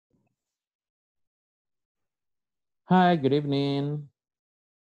Hi, good evening.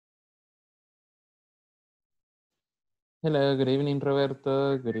 Hello, good evening,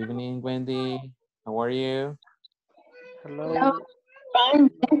 Roberto. Good evening, Wendy. How are you? Hello, Fine,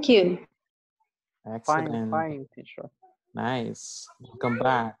 thank you. Excellent. fine, teacher. Nice. Welcome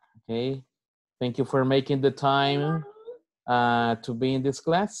back. Okay. Thank you for making the time to be in this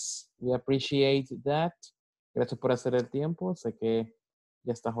class. We appreciate that. Gracias por hacer el tiempo. Sé que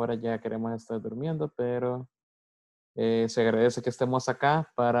ya a estas horas ya queremos estar durmiendo, pero se agradece que estemos acá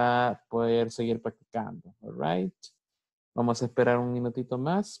para poder seguir practicando. All right. Vamos a esperar un minutito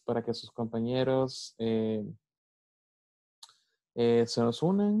más para que sus compañeros se nos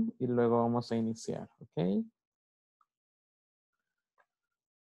unan y luego vamos a iniciar, ¿ok?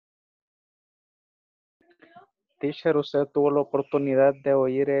 Teacher, usted tuvo la oportunidad de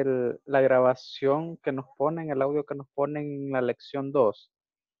oír la grabación que nos ponen, el audio que nos ponen en la lección 2.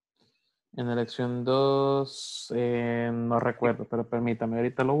 En la lección 2 no recuerdo, pero permítame,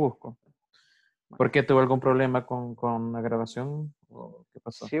 ahorita lo busco. ¿Por qué tuvo algún problema con la grabación? ¿O qué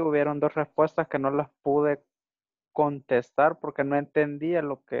pasó? Sí, hubieron dos respuestas que no las pude contestar porque no entendía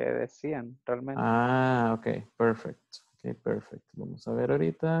lo que decían realmente. Ah, ok, perfecto. Ok, perfecto. Vamos a ver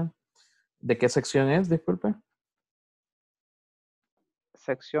ahorita. ¿De qué sección es? Disculpe.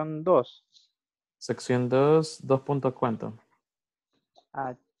 Sección 2. Sección 2, 2 punto cuánto.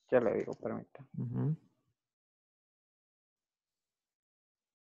 Ah, ya le digo, permítame. Ujú.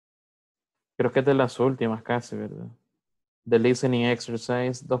 Creo que es de las últimas casi, ¿verdad? The listening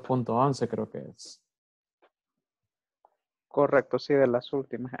exercise 2.11 creo que es. Correcto, sí, de las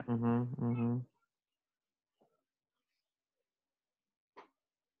últimas. Ujú, ujú.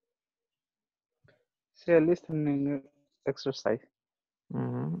 Sí, el listening exercise.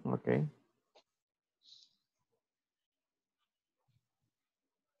 Ujú, ok.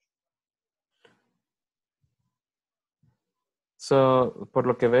 So, por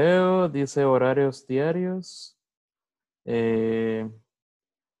lo que veo, dice horarios diarios y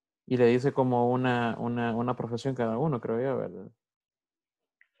le dice como una profesión cada uno, creo yo, ¿verdad?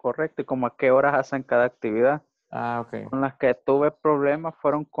 Correcto, y como a qué horas hacen cada actividad. Ah, ok. Con las que tuve problemas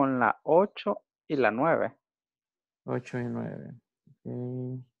fueron con la 8 y la 9. 8 y 9. Ok,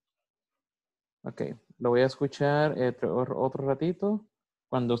 ok. Lo voy a escuchar otro ratito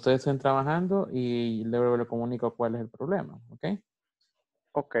cuando ustedes estén trabajando y luego le comunico cuál es el problema, ¿ok?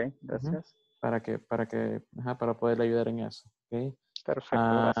 Ok, Ujú. gracias. Para poderle ayudar en eso, ¿ok? Perfecto,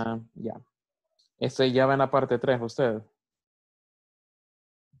 gracias. Ya. Este ya va en la parte 3 usted.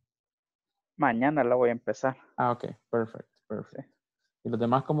 Mañana la voy a empezar. Ah, ok, perfecto, Sí. perfecto. ¿Y los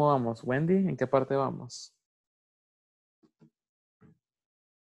demás cómo vamos? Wendy, ¿en qué parte vamos?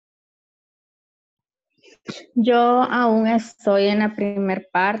 Yo aún estoy en la primer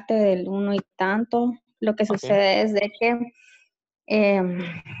parte del uno y tanto. Lo que Ok. sucede es de que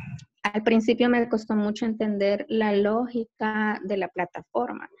al principio me costó mucho entender la lógica de la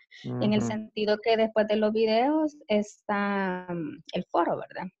plataforma, en el Ujú, sentido que después de los videos está el foro,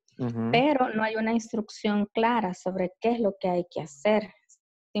 ¿verdad? ujú, Pero no hay una instrucción clara sobre qué es lo que hay que hacer.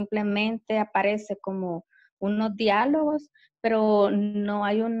 Simplemente aparece como unos diálogos, pero no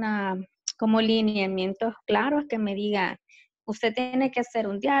hay una como lineamientos claros que me diga, usted tiene que hacer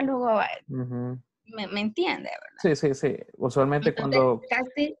un diálogo, ujú. me entiende, ¿verdad? Sí, sí, sí. Usualmente Entonces, cuando...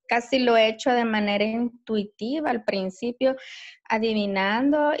 casi lo he hecho de manera intuitiva al principio,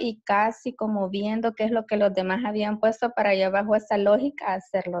 adivinando y casi como viendo qué es lo que los demás habían puesto para yo bajo esa lógica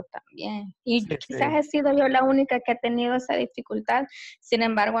hacerlo también. Y Sí, quizás sí. he sido yo la única que ha tenido esa dificultad, sin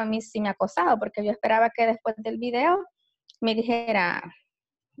embargo a mí sí me ha costado, porque yo esperaba que después del video me dijera,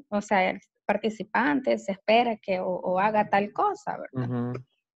 o sea, el participante se espera que o haga tal cosa, ¿verdad? Ujú.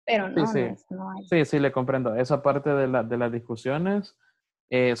 Pero Sí, no, sí. no hay. Sí, sí, le comprendo. Esa parte de las discusiones,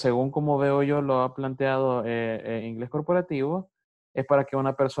 según como veo yo, lo ha planteado Inglés Corporativo, es para que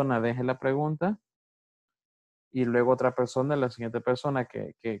una persona deje la pregunta y luego otra persona, la siguiente persona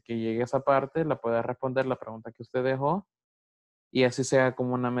que llegue a esa parte, la pueda responder la pregunta que usted dejó y así sea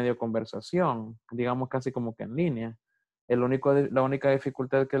como una medio conversación, digamos casi como que en línea. La única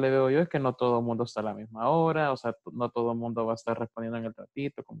dificultad que le veo yo es que no todo el mundo está a la misma hora, o sea, no todo el mundo va a estar respondiendo en el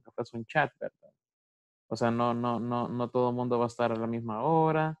ratito, como que fuese un chat, ¿verdad? O sea, no todo el mundo va a estar a la misma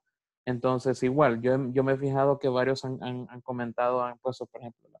hora. Entonces, igual, yo me he fijado que varios han comentado, han puesto, por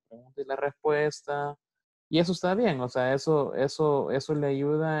ejemplo, la pregunta y la respuesta. Y eso está bien, o sea, eso le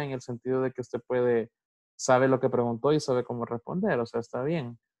ayuda en el sentido de que usted sabe lo que preguntó y sabe cómo responder, o sea, está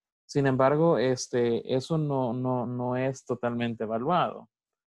bien. Sin embargo, eso no es totalmente evaluado.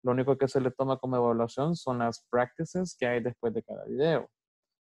 Lo único que se le toma como evaluación son las practices que hay después de cada video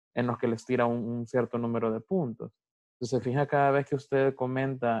en los que les tira un cierto número de puntos. Si se fija, cada vez que usted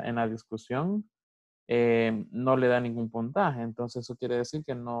comenta en la discusión, no le da ningún puntaje. Entonces eso quiere decir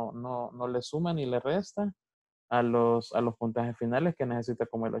que no le suma ni le resta a los puntajes finales que necesita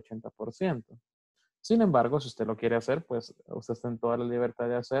como el 80%. Sin embargo, si usted lo quiere hacer, pues usted está en toda la libertad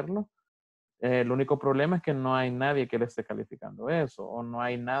de hacerlo. El único problema es que no hay nadie que le esté calificando eso, o no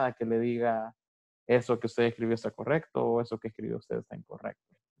hay nada que le diga eso que usted escribió está correcto o eso que escribió usted está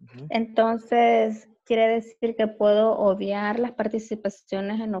incorrecto. Entonces, ¿quiere decir que puedo obviar las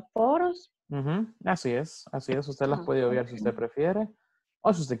participaciones en los foros? Así es. Usted las puede obviar si usted prefiere,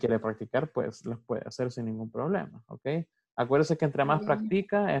 o si usted quiere practicar, pues las puede hacer sin ningún problema, ¿ok? Acuérdese que entre más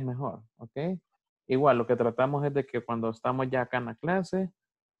practica es mejor, ¿ok? Igual, lo que tratamos es de que cuando estamos ya acá en la clase,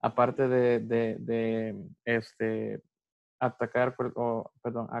 aparte de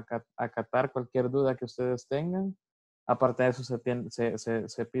acatar cualquier duda que ustedes tengan, aparte de eso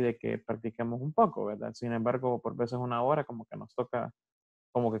se pide que practiquemos un poco, ¿verdad? Sin embargo, por veces una hora como que nos toca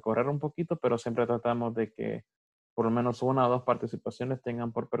como que correr un poquito, pero siempre tratamos de que por lo menos una o dos participaciones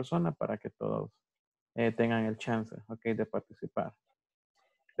tengan por persona para que todos tengan el chance, ¿ok? De participar.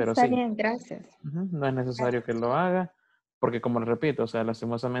 Pero Está sí, bien, gracias. no es necesario que lo haga, porque como les repito, o sea,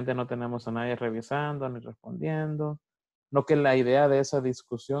 lastimosamente no tenemos a nadie revisando ni respondiendo. No que la idea de esa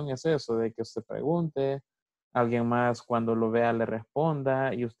discusión es eso, de que usted pregunte, alguien más cuando lo vea le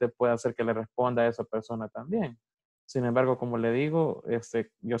responda y usted puede hacer que le responda a esa persona también. Sin embargo, como le digo,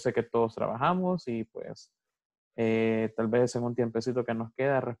 yo sé que todos trabajamos y pues tal vez en un tiempecito que nos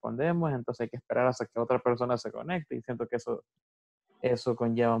queda respondemos, entonces hay que esperar hasta que otra persona se conecte y siento que eso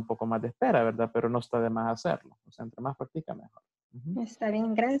conlleva un poco más de espera, ¿verdad? Pero no está de más hacerlo. O sea, entre más practica, mejor. Está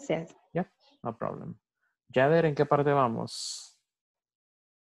bien, gracias. Yeah, no problem. Yader, ¿en qué parte vamos?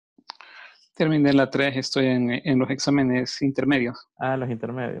 Terminé la 3, estoy en los exámenes intermedios. Los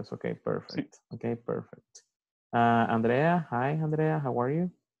intermedios. Ok, perfect. Sí. Ok, perfect. Andrea, hi, Andrea, how are you?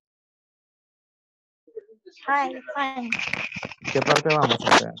 Hi, fine. ¿Qué parte vamos,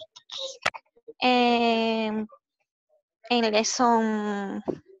 Andrea? En lesson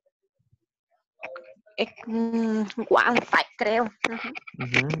 1, 5, creo.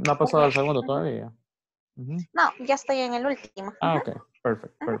 No ha pasado al segundo todavía. No, ya estoy en el último. Ok,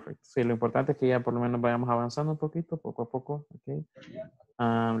 perfect, perfect. Sí, lo importante es que ya por lo menos vayamos avanzando un poquito, poco a poco. Ok.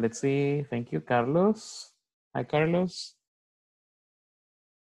 Let's see. Thank you, Carlos. Hi, Carlos.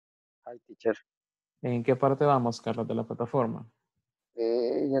 Hi, teacher. ¿En qué parte vamos, Carlos, de la plataforma?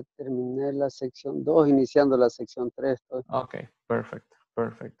 Ya terminé la sección 2, iniciando la sección 3. Ok, perfect,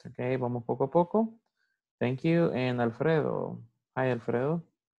 perfect. Ok, vamos poco a poco. Thank you. And Alfredo. Hi, Alfredo.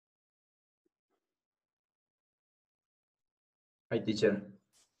 Hi, teacher.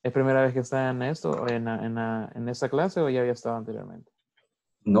 ¿Es primera vez que está en esto, en esta clase o ya había estado anteriormente?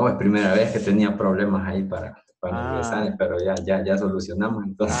 No, es primera vez que tenía problemas ahí para los Ah. exámenes, pero ya solucionamos,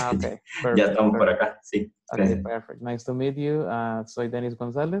 entonces ok. ya Perfect, estamos por perfect. acá. Sí, Ok, gracias. perfect. Nice to meet you. Soy Denis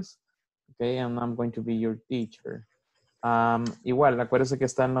González. Okay, and I'm going to be your teacher. Igual, acuérdese que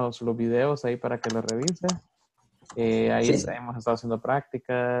están los videos ahí para que los revise. Ahí Sí. hemos estado haciendo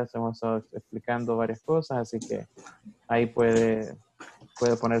prácticas, hemos estado explicando varias cosas, así que ahí puede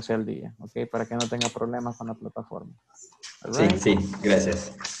ponerse al día, ¿ok? Para que no tenga problemas con la plataforma. All right? Sí,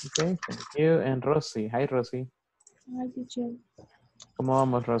 gracias. Ok, thank you. And Rosy. Hi, Rosy. Hi, teacher. ¿Cómo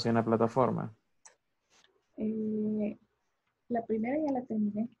vamos, Rosy, en la plataforma? La primera ya la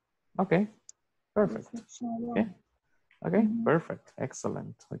terminé. Ok, perfect. Okay. Ok, perfect.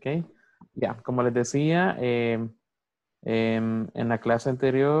 Excellent. Ok. Ya, como les decía, en la clase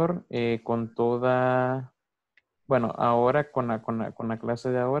anterior, con toda... Bueno, ahora con la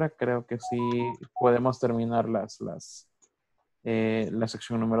clase de ahora, creo que sí podemos terminar la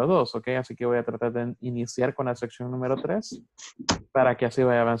sección número 2, ¿ok? Así que voy a tratar de iniciar con la sección número 3 para que así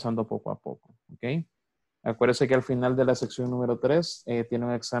vaya avanzando poco a poco, ¿ok? Acuérdense que al final de la sección número 3 tiene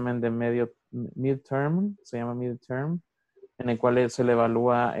un examen de midterm, se llama midterm, en el cual se le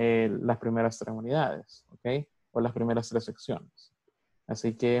evalúa las primeras 3 unidades, ¿ok? O las primeras 3 secciones.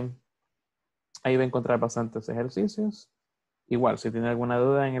 Así que ahí va a encontrar bastantes ejercicios. Igual, si tiene alguna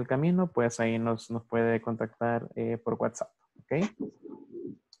duda en el camino, pues ahí nos puede contactar por WhatsApp, ¿ok?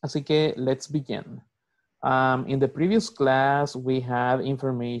 Así que, let's begin. In the previous class, we had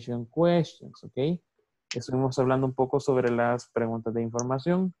information questions, ¿ok? Estuvimos hablando un poco sobre las preguntas de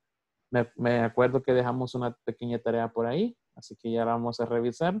información. Me acuerdo que dejamos una pequeña tarea por ahí, así que ya la vamos a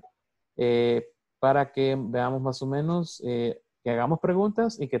revisar para que veamos más o menos que hagamos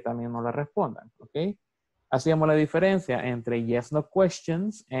preguntas y que también nos las respondan, ¿ok? Hacíamos la diferencia entre yes, no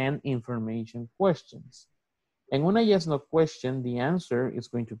questions and information questions. En una yes, no question, the answer is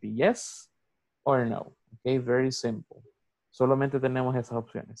going to be yes. or no. Okay, very simple. Solamente tenemos esas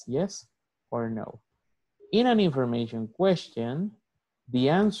opciones. Yes or no. In an information question, the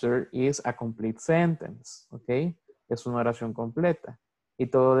answer is a complete sentence. Okay, es una oración completa. Y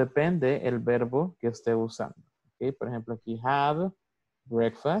todo depende el verbo que esté usando. Okay, por ejemplo, aquí have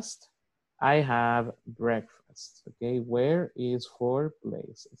breakfast. I have breakfast. Okay, where is 4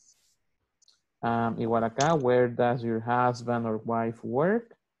 places? Igual acá, where does your husband or wife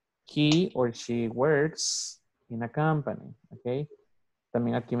work? He or she works in a company. Okay.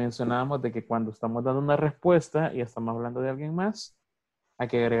 También aquí mencionamos de que cuando estamos dando una respuesta y estamos hablando de alguien más, hay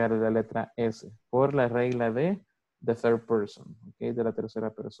que agregarle la letra S por la regla de the third person, okay, de la tercera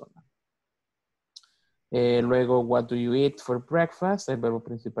persona. Luego, what do you eat for breakfast? El verbo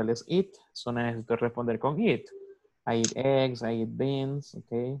principal es eat, so necesito responder con eat. I eat eggs, I eat beans,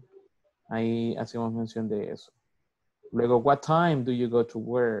 okay. Ahí hacemos mención de eso. Luego, what time do you go to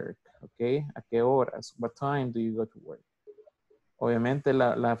work? Okay, ¿a qué horas? What time do you go to work? Obviamente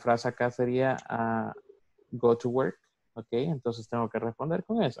la frase acá sería go to work, ok, entonces tengo que responder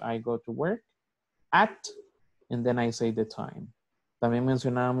con eso. I go to work at, and then I say the time. También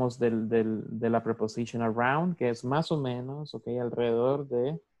mencionábamos de la preposition around, que es más o menos, ok, alrededor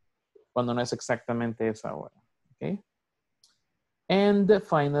de cuando no es exactamente esa hora, ok. And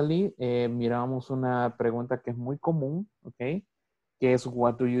finally, miramos una pregunta que es muy común, ok, que es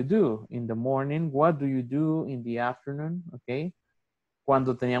what do you do in the morning? What do you do in the afternoon? Ok.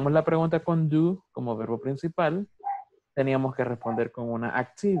 Cuando teníamos la pregunta con do como verbo principal, teníamos que responder con una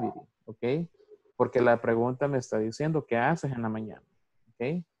activity, ¿ok? Porque la pregunta me está diciendo qué haces en la mañana,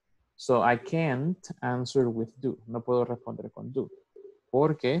 ¿ok? So I can't answer with do. No puedo responder con do.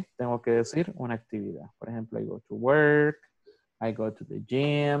 Porque tengo que decir una actividad. Por ejemplo, I go to work, I go to the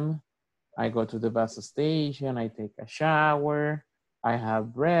gym, I go to the bus station, I take a shower, I have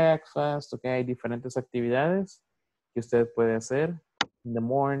breakfast, ¿ok? Hay diferentes actividades que usted puede hacer in the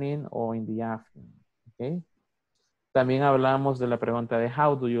morning or in the afternoon, ¿ok? También hablamos de la pregunta de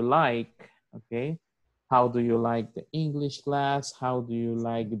how do you like, ¿ok? How do you like the English class? How do you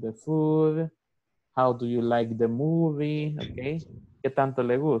like the food? How do you like the movie? ¿Ok? ¿Qué tanto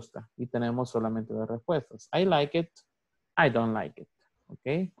le gusta? Y tenemos solamente dos respuestas. I like it, I don't like it,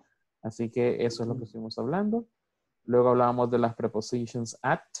 ¿ok? Así que eso es lo que estuvimos hablando. Luego hablábamos de las prepositions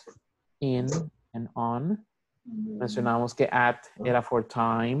at, in, and on. Mencionamos que at era for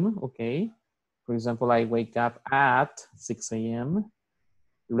time, ¿ok? For example, I wake up at 6 a.m.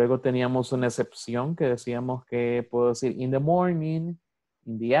 Luego teníamos una excepción que decíamos que puedo decir in the morning,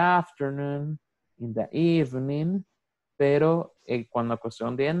 in the afternoon, in the evening, pero cuando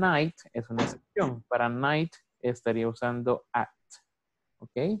cuestión de night es una excepción. Para night estaría usando at,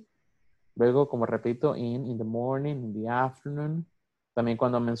 ¿ok? Luego, como repito, in the morning, in the afternoon. También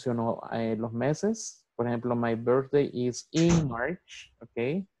cuando menciono los meses, por ejemplo, my birthday is in March,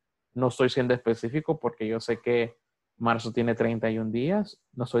 ¿ok? No estoy siendo específico porque yo sé que marzo tiene 31 días.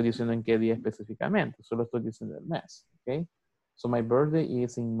 No estoy diciendo en qué día específicamente, solo estoy diciendo el mes, ¿ok? So my birthday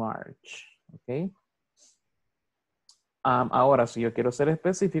is in March, ¿ok? Ahora, si yo quiero ser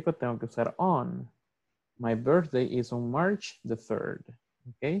específico, tengo que usar on. My birthday is on March the 3rd,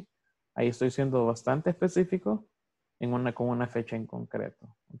 ¿ok? Ahí estoy siendo bastante específico con una fecha en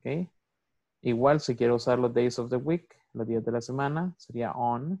concreto, ¿ok? Igual si quiero usar los days of the week, los días de la semana, sería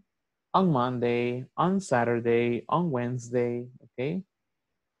on Monday, on Saturday, on Wednesday, ¿ok?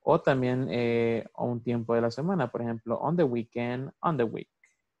 O también un tiempo de la semana, por ejemplo, on the weekend, on the week,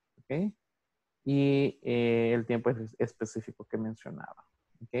 ¿ok? Y el tiempo específico que mencionaba,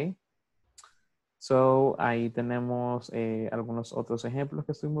 ¿ok? So, ahí tenemos algunos otros ejemplos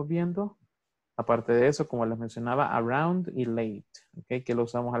que estuvimos viendo. Aparte de eso, como les mencionaba, around y late, ¿ok? Que lo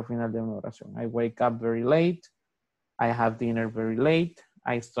usamos al final de una oración. I wake up very late. I have dinner very late.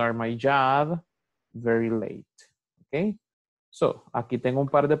 I start my job very late, ¿ok? So, aquí tengo un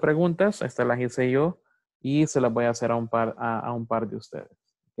par de preguntas. Estas las hice yo y se las voy a hacer a un par de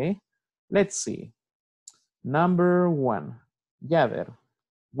ustedes, ¿ok? Let's see. Number 1. Yader,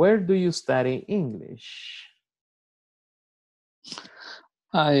 where do you study English?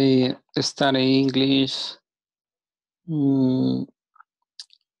 I study English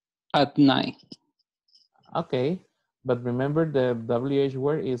at night. Okay, but remember the WH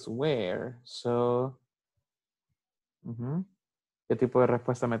word is where. So, ¿qué tipo de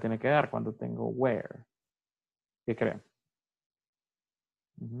respuesta me tiene que dar cuando tengo where? ¿Qué creen?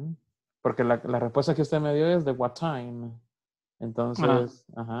 Porque la respuesta que usted me dio es de what time. Entonces,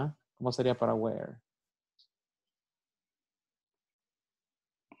 ¿cómo sería para where?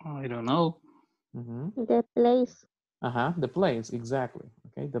 I don't know. The place. The place, exactly.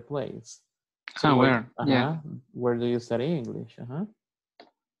 Okay, the place. So Where? Yeah. where do you study English?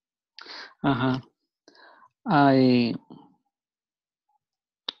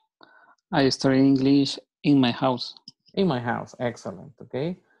 I study English in my house. In my house, excellent,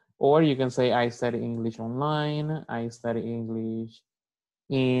 okay? Or you can say I study English online, I study English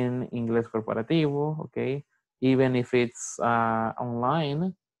in Ingles Corporativo, okay? Even if it's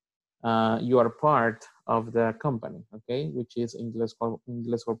online, you are part of the company, okay? Which is Ingles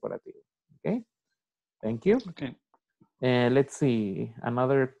Corporativo, okay? Thank you. Okay. Let's see,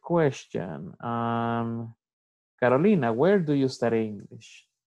 another question. Carolina, where do you study English?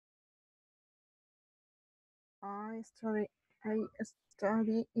 I study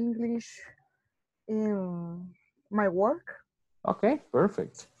English in my work. Okay,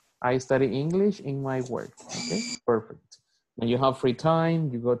 perfect. I study English in my work. Okay, perfect. When you have free time,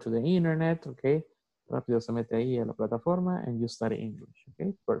 you go to the internet, okay? Rápido se mete ahí a la plataforma and you study English.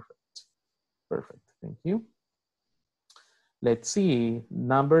 Okay, perfect. Perfect. Thank you. Let's see.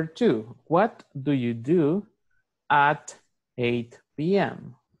 Number 2. What do you do at 8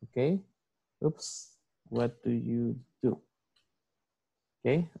 p.m.? Okay. Oops. What do you do?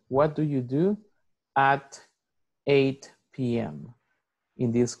 Okay. What do you do at 8 p.m.?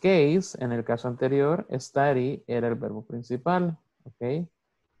 In this case, en el caso anterior, study era el verbo principal, ¿ok?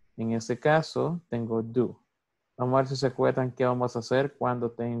 En este caso, tengo do. Vamos a ver si se acuerdan qué vamos a hacer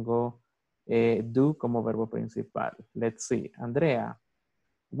cuando tengo do como verbo principal. Let's see. Andrea,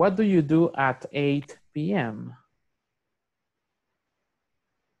 what do you do at 8 p.m.?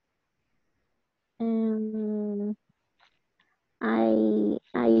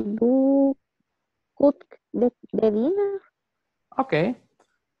 I do cook the dinner. Ok,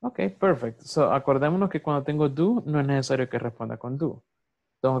 perfect. So, acordémonos que cuando tengo do, no es necesario que responda con do.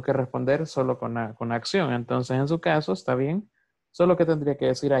 Tengo que responder solo con acción. Entonces, en su caso, está bien. Solo que tendría que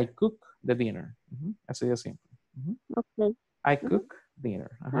decir I cook the dinner. Así de simple. Okay. I cook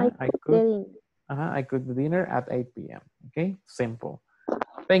dinner. I cook the dinner at 8 p.m. Okay, simple.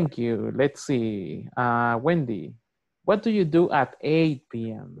 Thank you. Let's see. Wendy, what do you do at 8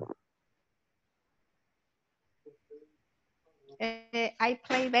 p.m.? I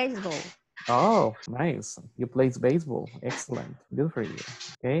play baseball. Oh, nice. You play baseball. Excellent. Good for you.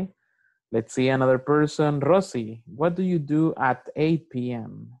 Okay. Let's see another person. Rosie, what do you do at 8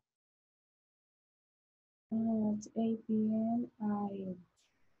 p.m.? At 8 p.m.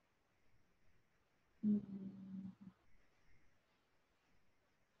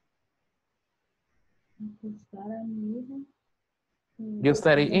 Acostar a mi hijo. You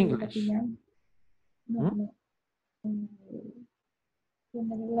study English.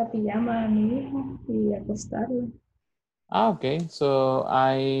 Ponerle la pijama a mi hijo y acostarlo. Okay. So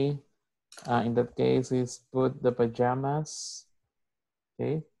I, in that case, is put the pajamas.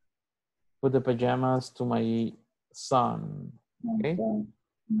 Okay. Put the pajamas to my son. Okay.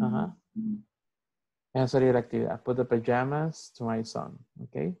 Esa sería la actividad. Put the pajamas to my son.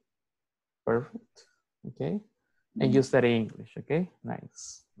 Okay. Perfect. Okay. And you study English. Okay.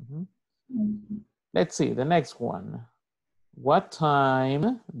 Nice. Let's see the next one. What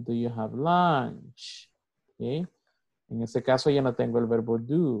time do you have lunch? Okay. En este caso ya no tengo el verbo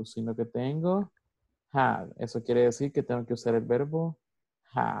do, sino que tengo have. Eso quiere decir que tengo que usar el verbo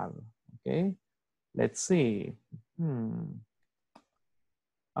have. Okay. Let's see.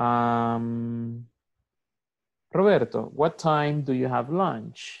 Roberto, what time do you have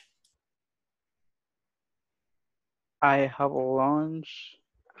lunch? I have lunch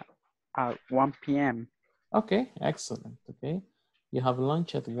at 1 p.m. Okay, excellent. Okay. You have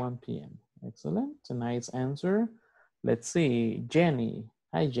lunch at 1 p.m. Excellent. A nice answer. Let's see. Jenny.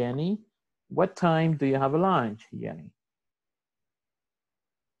 Hi, Jenny. What time do you have lunch, Jenny?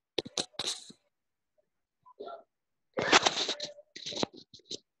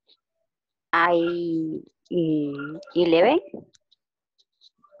 I 11.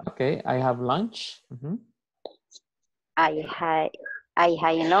 Okay, I have lunch. I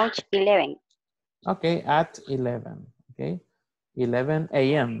had lunch 11. Okay, at 11. Okay, 11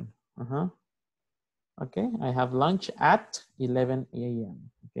 a.m. Okay, I have lunch at 11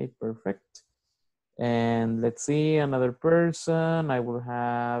 a.m. Okay, perfect. And let's see another person. I will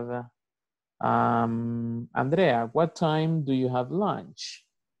have Andrea. What time do you have lunch?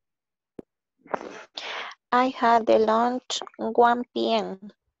 I had the lunch 1 p.m.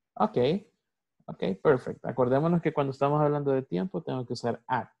 Okay, okay, perfect. Acordémonos que cuando estamos hablando de tiempo tengo que usar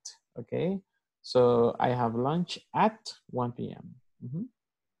at. Okay, so I have lunch at 1 p.m.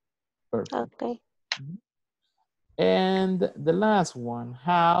 Perfect. Okay. And the last one,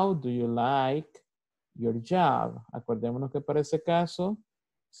 how do you like your job? Acordémonos que para ese caso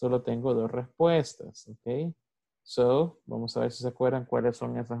solo tengo 2 respuestas, ¿ok? So, vamos a ver si se acuerdan cuáles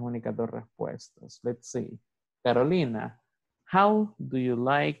son esas únicas 2 respuestas. Let's see. Carolina, how do you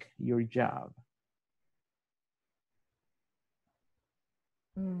like your job?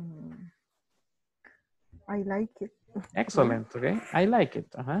 I like it. Excellent, okay? I like it.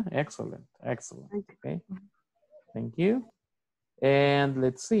 Excellent, excellent, okay? Thank you. And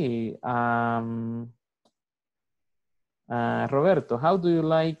let's see. Roberto, how do you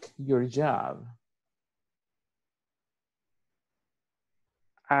like your job?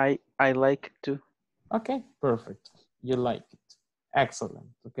 I like to. Okay, perfect. You like it.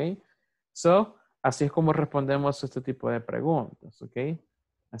 Excellent, okay? So, así es como respondemos este tipo de preguntas, ok?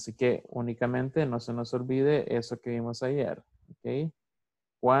 Así que únicamente no se nos olvide eso que vimos ayer, ok?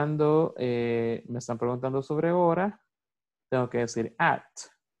 Cuando me están preguntando sobre hora, tengo que decir at,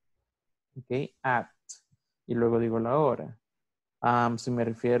 ok? At. Y luego digo la hora. Si me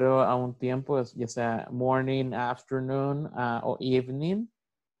refiero a un tiempo, ya sea morning, afternoon o evening,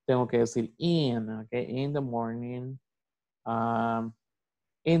 tengo que decir in, ok? In the morning,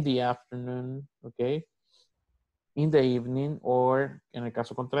 in the afternoon, ok? In the evening, or en el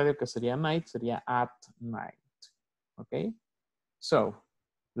caso contrario, que sería night, sería at night, ok? So,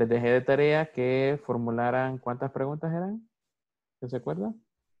 les dejé de tarea que formularan, ¿cuántas preguntas eran? ¿Qué se acuerda?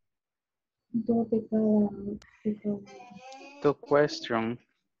 2 de cada. 2 questions.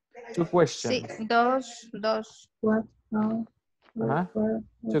 2 Sí, questions. dos. 4, Ajá.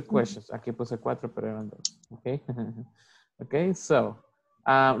 2 questions. Aquí puse 4, pero eran 2. Ok. Ok, so,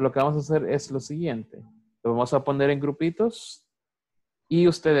 lo que vamos a hacer es lo siguiente. Lo vamos a poner en grupitos y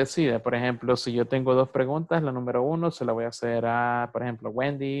usted decide. Por ejemplo, si yo tengo 2 preguntas, la número 1 se la voy a hacer a, por ejemplo,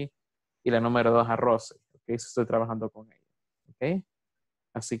 Wendy y la número 2 a Rosy. Ok, si estoy trabajando con ella. Ok.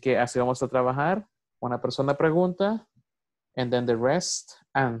 Así que así vamos a trabajar. Una persona pregunta and then the rest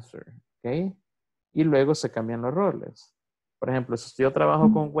answer. Ok. Y luego se cambian los roles. Por ejemplo, si yo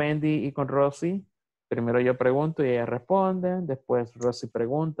trabajo con Wendy y con Rosy, primero yo pregunto y ella responde, después Rosy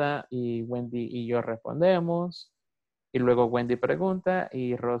pregunta y Wendy y yo respondemos, y luego Wendy pregunta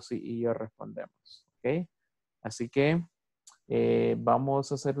y Rosy y yo respondemos. ¿Ok? Así que vamos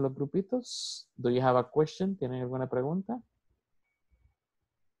a hacer los grupitos. Do you have a question? ¿Tienen alguna pregunta?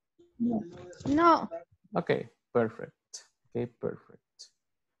 No. Ok, perfect. Ok, perfect.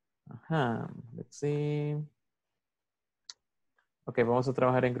 Ajá, let's see. Ok, vamos a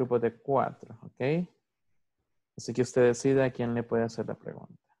trabajar en grupos de 4, ok. Así que usted decida a quién le puede hacer la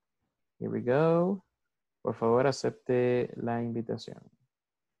pregunta. Here we go. Por favor, acepte la invitación.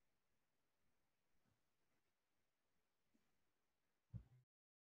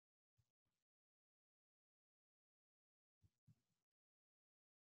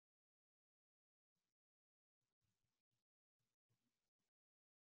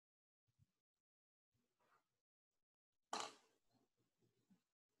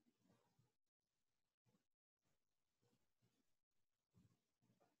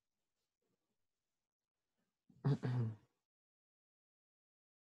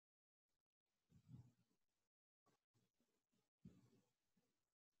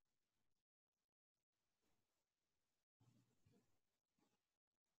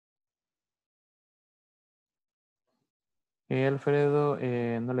 Alfredo,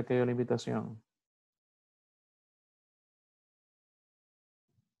 no le cayó la invitación.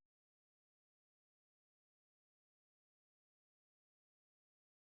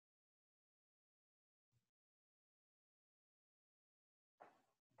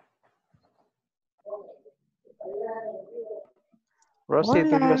 Rosie,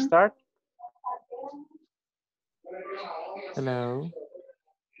 did you Hola. start? Hello.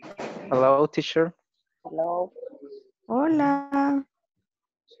 Hello, teacher. Hello. Hola.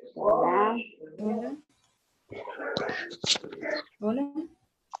 Hola. Hola. Hola.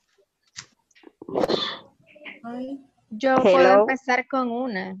 Hi. Yo puedo Hello. empezar con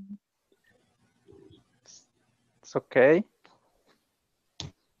una. It's okay.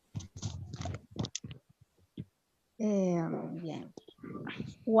 Bien.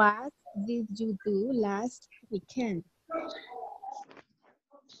 What did you do last weekend?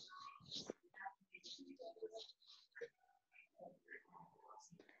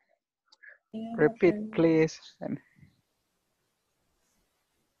 Repeat, please.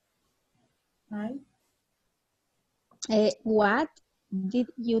 Hi. What did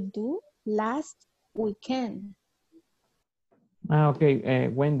you do last weekend? Ok,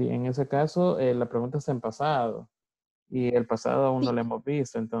 Wendy, en ese caso la pregunta está en pasado y el pasado aún no Sí. lo hemos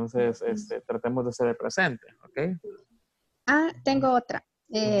visto, entonces tratemos de hacer el presente, ¿ok? Tengo otra.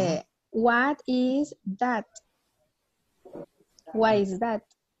 What is that? What is that?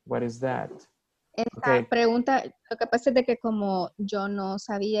 What is that? Esta Okay. pregunta, lo que pasa es de que como yo no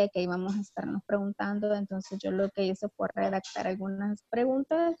sabía que íbamos a estarnos preguntando, entonces yo lo que hice fue redactar algunas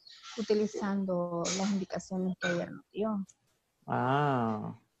preguntas utilizando las indicaciones que ayer nos dio.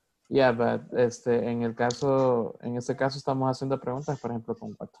 Ah, yeah, but en este caso estamos haciendo preguntas, por ejemplo,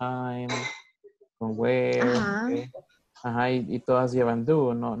 con what time, con where, Ajá. okay. Ajá, y todas llevan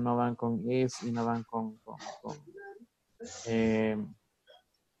do, no van con is y no van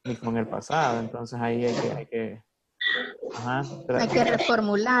ni con el pasado. Entonces ahí hay que ajá, Hay que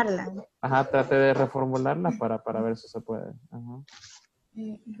reformularla. ajá, trate de reformularla para ver si se puede. Ajá.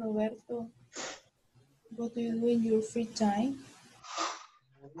 Roberto, what do you do in your free time?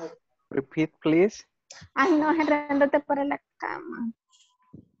 Repeat, please. Ay, no, enredándote para la cama.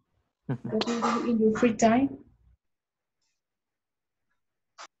 What do you do in your free time?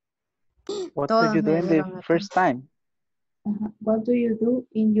 What do Todos you do me in the dieron acá. first time? What do you do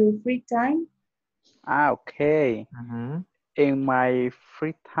in your free time? Ah, okay. Ujú. In my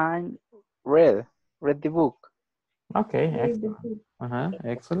free time, read the book. Okay, Read the excellent. book. Ajá,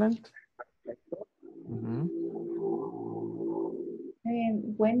 excellent. Ujú.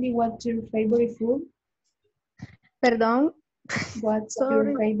 And Wendy, what's your favorite food? Perdón. What's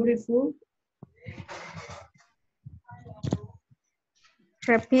Sorry. your favorite food?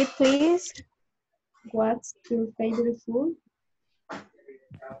 Repeat, please. What's your favorite food?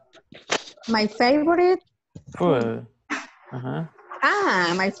 My favorite. Food. Ajá.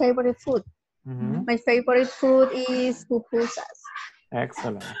 My favorite food. Ujú. My favorite food is pupusas.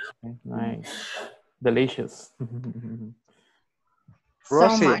 Excellent. Okay, nice. Delicious. So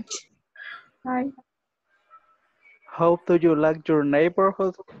Rosie, much. Hi. how do you like your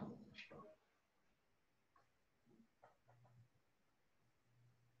neighborhood?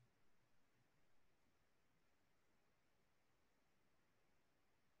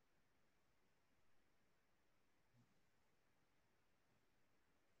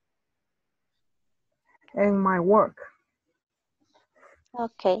 In my work.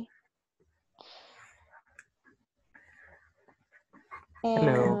 Okay.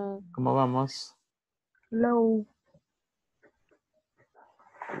 Hello. ¿Cómo vamos? Hello.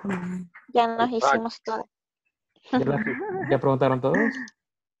 Ya nos hicimos todo. ¿Ya preguntaron todos?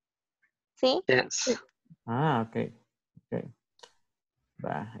 ¿Sí? Yes. Ah, ok.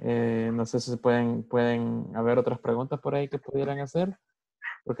 Va, no sé si pueden haber otras preguntas por ahí que pudieran hacer,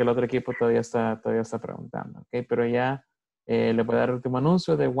 porque el otro equipo todavía está preguntando, ¿ok? Pero ya les voy a dar el último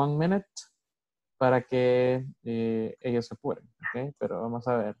anuncio de 1 minute para que ellos se apuren, ¿ok? Pero vamos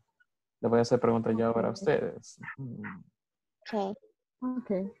a ver. Les voy a hacer preguntas yo ahora a ustedes. Okay.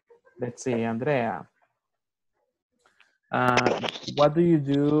 Okay. Let's see, Andrea. What do you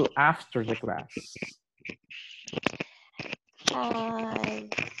do after the class?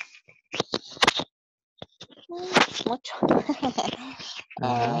 Mucho.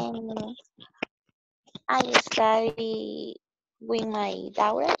 I study with my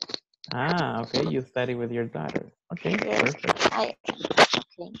daughter. Ah, okay. You study with your daughter. Okay, Yes. perfect.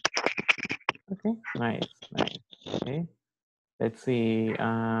 Okay. Okay, nice. Okay. Let's see,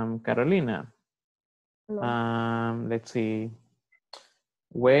 Carolina. Hello. Let's see.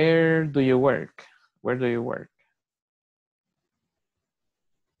 Where do you work? Where do you work?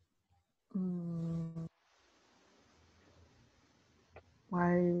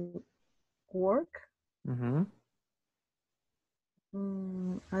 My work. Mm-hmm.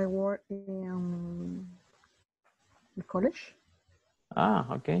 I work in the college. Ah,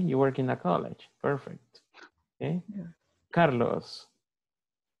 okay. You work in a college. Perfect. Okay. Yeah. Carlos,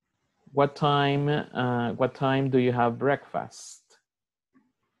 what time do you have breakfast?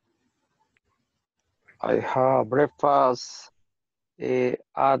 I have breakfast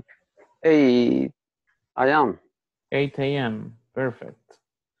at 8 a.m. 8 a.m. Perfect.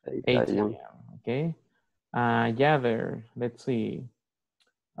 8 a.m. Okay. Gather, let's see.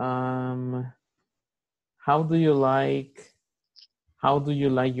 How do you like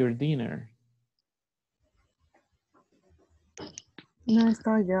your dinner? No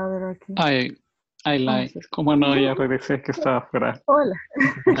está ya, ver aquí. I like, como no, ya regresé que estaba fuera. Hola.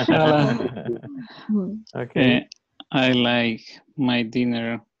 Hola. Okay. I like my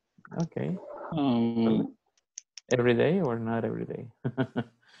dinner. Okay. Every day or not every day?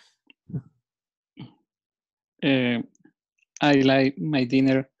 I like my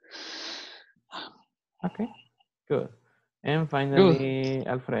dinner. Okay, good. And finally,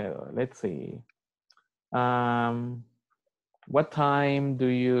 Alfredo, let's see. What time do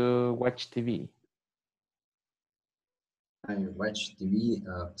you watch TV? I watch TV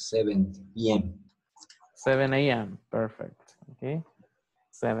at 7 p.m. 7 a.m. Perfect. Okay.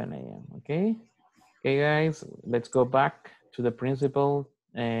 7 a.m. Okay. Okay, guys, let's go back to the principal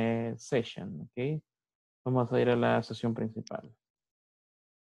session. Okay. Vamos a ir a la sesión principal.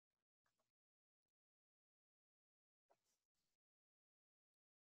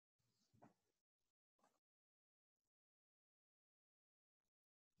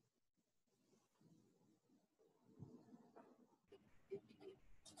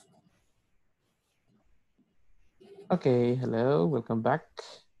 Okay, hello, welcome back.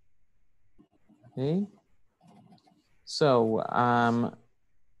 Okay. So,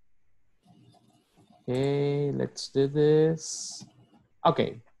 okay, let's do this.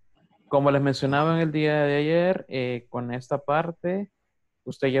 Okay. Como les mencionaba en el día de ayer, con esta parte,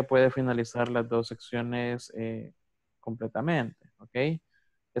 usted ya puede finalizar las dos secciones completamente, ¿ok?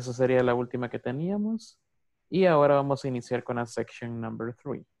 Esa sería la última que teníamos. Y ahora vamos a iniciar con la section number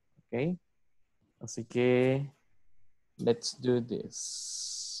 3, ¿ok? Así que, let's do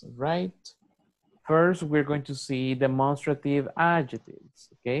this, right? First, we're going to see demonstrative adjectives,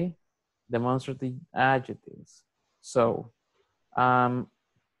 ¿ok? Demonstrative adjectives. So,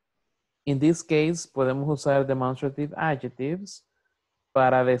 in this case, podemos usar demonstrative adjectives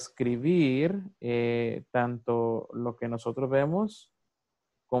para describir tanto lo que nosotros vemos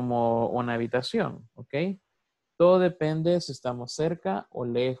como una habitación, ¿ok? Todo depende si estamos cerca o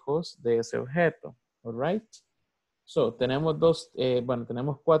lejos de ese objeto, all right? So, tenemos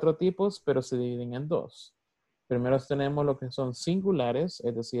tenemos 4 tipos, pero se dividen en 2. Primero tenemos lo que son singulares,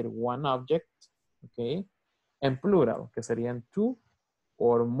 es decir, one object, ¿ok? En plural, que serían two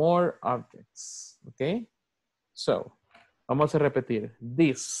or more objects, ¿ok? So, vamos a repetir.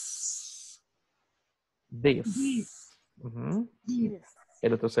 This. Ujú.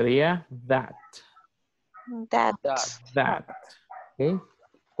 El otro sería that. That. ¿Ok?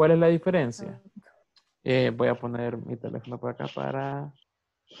 ¿Cuál es la diferencia? Voy a poner mi teléfono por acá para...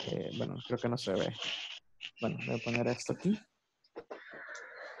 bueno, creo que no se ve. Bueno, voy a poner esto aquí.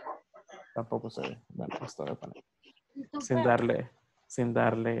 Tampoco se ve. Bueno, esto voy a poner. Sin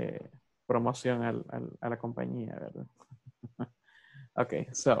darle promoción a la compañía, ¿verdad?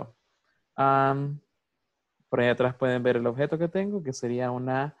 Ok, so. Por ahí atrás pueden ver el objeto que tengo, que sería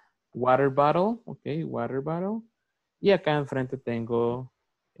una water bottle. Ok, water bottle. Y acá enfrente tengo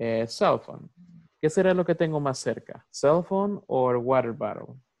cell phone. ¿Qué será lo que tengo más cerca? ¿Cell phone o water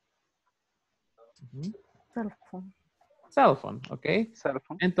bottle? Cell phone. Cell phone, ok. Cell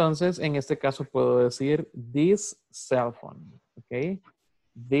phone. Entonces, en este caso puedo decir this cell phone, ok.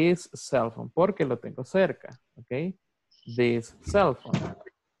 This cell phone, porque lo tengo cerca, ok. This cell phone.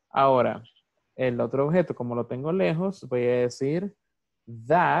 Ahora, el otro objeto, como lo tengo lejos, voy a decir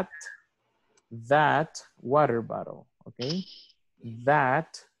that water bottle, ok. That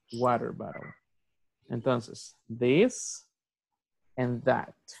water bottle. Entonces, this and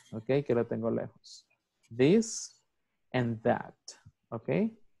that, ok, que lo tengo lejos. This and that,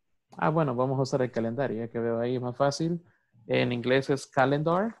 ok. Bueno, vamos a usar el calendario, ya que veo ahí más fácil. En inglés es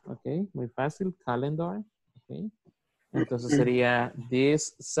calendar, ok, muy fácil, calendar, ok. Entonces sería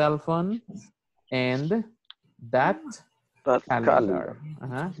this cell phone and that calendar.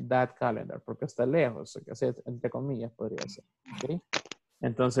 Ajá, that calendar, porque está lejos, así, entre comillas podría ser, ok.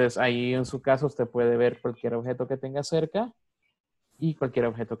 Entonces ahí en su caso usted puede ver cualquier objeto que tenga cerca y cualquier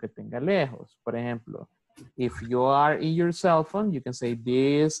objeto que tenga lejos. Por ejemplo, if you are in your cell phone, you can say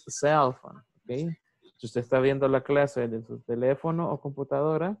this cell phone, ¿ok? Si usted está viendo la clase de su teléfono o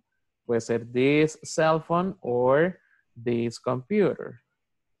computadora, puede ser this cell phone or this computer.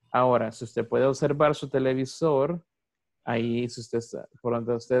 Ahora, si usted puede observar su televisor, ahí si usted está, por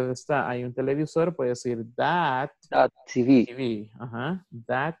donde usted está, hay un televisor, puede decir that TV. Ajá,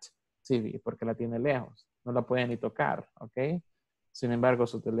 that TV, porque la tiene lejos. No la puede ni tocar, ¿ok? Sin embargo,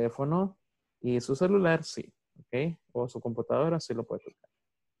 su teléfono y su celular sí, ¿ok? O su computadora sí lo puede tocar.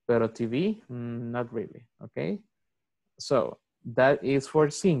 Pero TV, not really, ¿ok? So, that is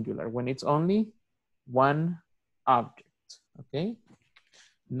for singular, when it's only one object, ¿ok?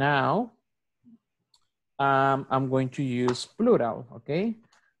 Now, I'm going to use plural, ¿ok?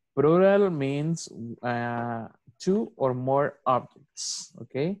 Plural means two or more objects,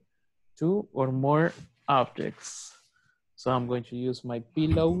 ¿ok? Two or more objects. So I'm going to use my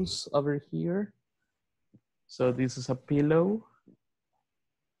pillows over here. So this is a pillow.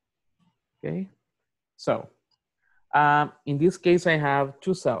 Okay. So in this case, I have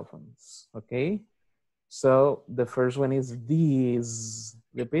 2 cell phones. Okay. So the first one is these.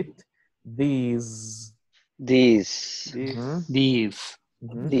 Repeat. These. This. These.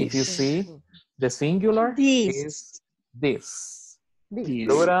 If you see, the singular is this.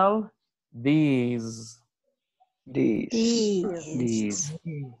 Plural, these. This. This.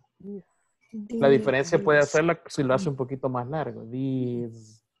 La diferencia puede hacerla si lo hace un poquito más largo.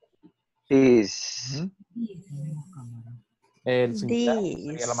 These. This. Ujú. El singular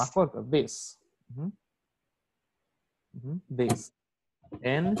sería la más corta. This. Ujú. Ujú. This.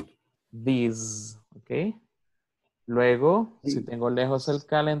 And these. ¿Ok? Luego, si tengo lejos el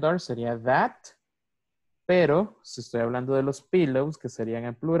calendar, sería that. Pero, si estoy hablando de los pillows, que serían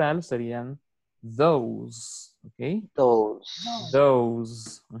en plural, serían those. ¿Ok? Those.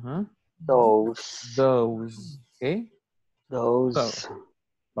 Those. Ajá. Those. Those. ¿Ok? So, Those.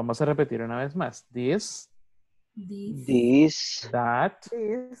 vamos a repetir una vez más. This, This. that,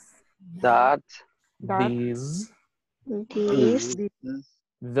 That. these, These,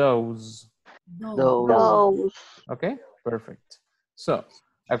 those. Those. those, ¿Ok? Perfect. So,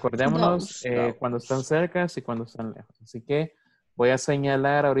 acordémonos Those. cuando están cerca y cuando están lejos. Así que voy a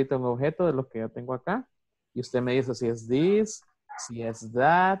señalar ahorita un objeto de los que yo tengo acá. Y usted me dice si es this, si es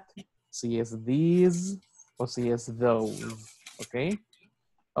that, si es these o si es those. ¿Ok?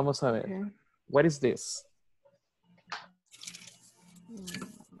 Vamos a ver. Okay. What is this?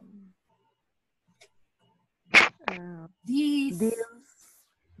 These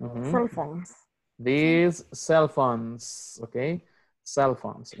Ujú. cell phones. These cell phones, okay? Cell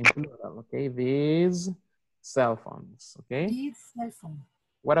phones, in plural, okay? These cell phones, okay? This cell phone.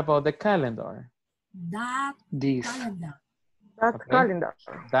 What about the calendar? That This. calendar. That Okay. calendar.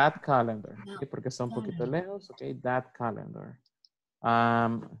 That calendar, No, okay? Porque está un poquito calendar. lejos, okay? That calendar.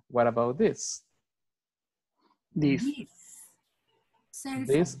 What about this? This. This cell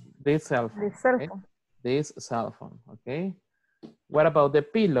phone. This cell phone, The cell okay? phone. This cell phone, okay? What about the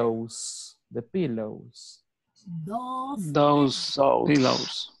pillows? The pillows, Those Those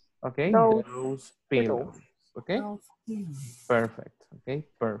pillows. okay? Those Those pillows. pillows, okay? those pillows. Perfect, ok,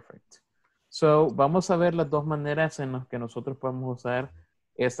 perfect. So, vamos a ver las dos maneras en las que nosotros podemos usar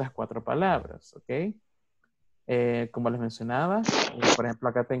estas cuatro palabras, ok. Como les mencionaba, por ejemplo,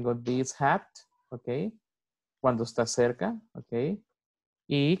 acá tengo this hat, ok. Cuando está cerca, ok.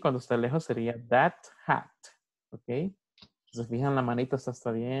 Y cuando está lejos sería that hat, ok. Si se fijan, la manita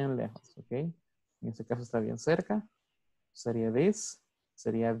está bien lejos, ok. En este caso está bien cerca. Sería this,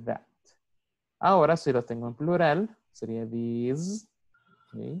 sería that. Ahora, si lo tengo en plural, sería these,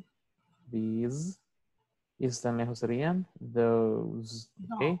 ok. These. Y si están lejos serían those.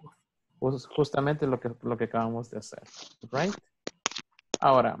 ¿Ok? Pues justamente lo que acabamos de hacer. Right?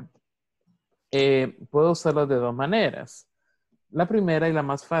 Ahora, puedo usarlo de dos maneras. La primera y la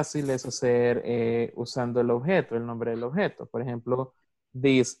más fácil es hacer usando el objeto, el nombre del objeto. Por ejemplo,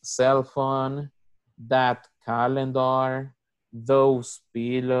 this cell phone, that calendar, those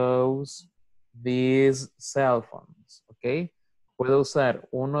pillows, these cell phones. ¿Ok? Puedo usar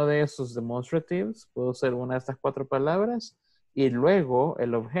uno de esos demonstratives, puedo usar una de estas cuatro palabras y luego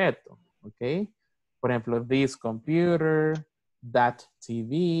el objeto. ¿Ok? Por ejemplo, this computer, that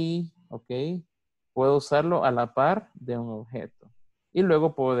TV. ¿Ok? Puedo usarlo a la par de un objeto. Y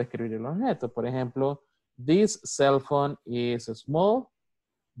luego puedo describir el objeto. Por ejemplo, this cell phone is small,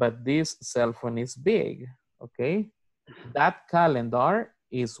 but this cell phone is big. ¿Ok? That calendar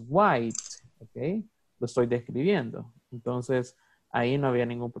is white. ¿Ok? Lo estoy describiendo. Entonces, ahí no había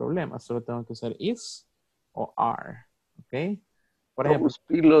ningún problema. Solo tengo que usar is o are. ¿Ok? Por ejemplo. Those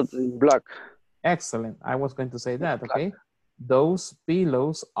pillows in black. Excellent. I was going to say that. ¿Ok? Those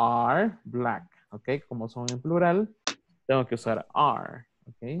pillows are black. ¿Ok? Como son en plural, tengo que usar are.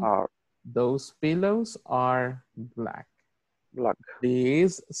 ¿Ok? Are. Those pillows are black. Black.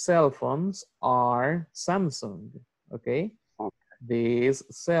 These cell phones are Samsung. ¿Ok? These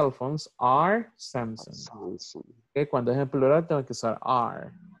cell phones are Samsung. Samsung. ¿Ok? Cuando es en plural, tengo que usar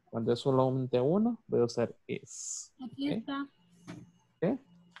are. Cuando es solamente uno, voy a usar is. Aquí está. ¿Ok?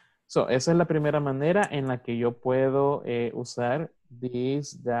 So, esa es la primera manera en la que yo puedo usar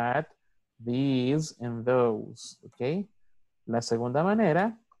this, that, these, and those. ¿Ok? La segunda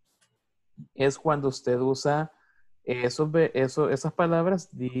manera es cuando usted usa esas palabras,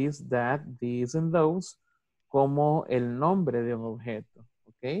 this, that, these, and those, como el nombre de un objeto.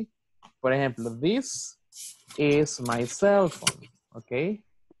 ¿Ok? Por ejemplo, this is my cell phone. ¿Ok?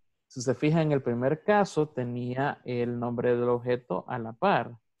 Si se fija en el primer caso, tenía el nombre del objeto a la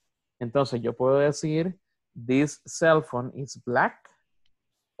par. Entonces yo puedo decir, this cell phone is black.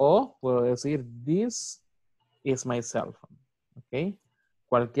 O puedo decir, this is my cell phone. ¿Ok?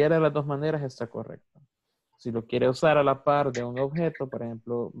 Cualquiera de las dos maneras está correcto. Si lo quiere usar a la par de un objeto, por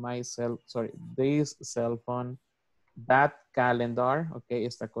ejemplo, this cell phone, that calendar, ok,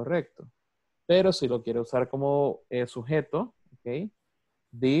 está correcto. Pero si lo quiere usar como sujeto, ok,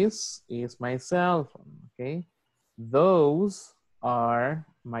 this is my cell phone, ok. Those are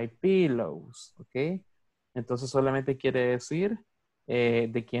my pillows. ¿Ok? Entonces solamente quiere decir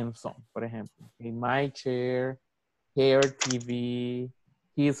de quién son. Por ejemplo, okay, my chair, her TV,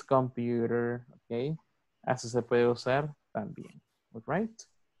 his computer. ¿Ok? Así se puede usar también. All right.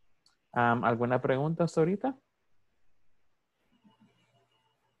 ¿Alguna pregunta hasta ahorita?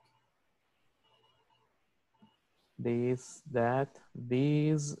 This, that,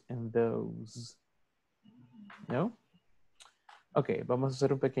 these, and those. ¿No? Ok, vamos a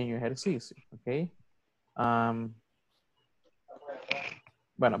hacer un pequeño ejercicio. Ok.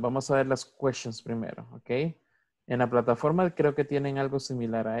 Bueno, vamos a ver las questions primero. Ok. En la plataforma creo que tienen algo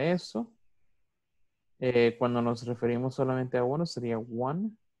similar a eso. Cuando nos referimos solamente a uno sería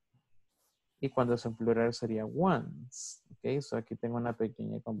one. Y cuando es en plural sería ones. Ok, so aquí tengo una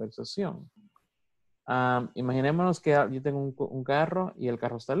pequeña conversación. Imaginémonos que yo tengo un carro y el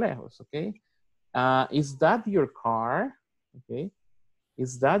carro está lejos. Ok. Is that your car? Ok.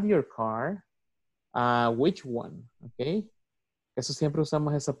 Is that your car? Which one? Ok. Eso siempre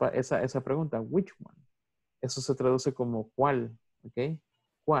usamos esa pregunta. Which one? Eso se traduce como cuál. Ok.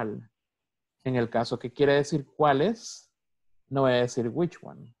 ¿Cuál? En el caso que quiere decir cuáles, no voy a decir which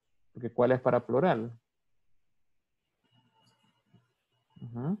one. Porque cuál es para plural.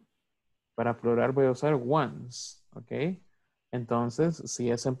 Para plural voy a usar ones. Ok. Entonces, si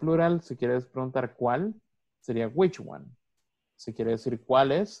es en plural, si quieres preguntar cuál, sería which one. Si quiere decir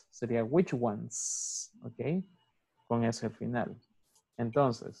cuáles, sería which ones. Ok. Con ese al final.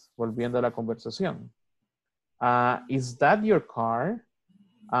 Entonces, volviendo a la conversación. Is that your car?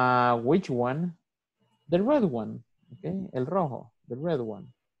 Which one? The red one. Okay. El rojo. The red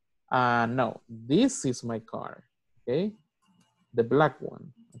one. No. This is my car. Okay. The black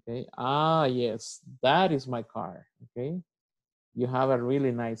one. Okay. Yes. That is my car. Okay. You have a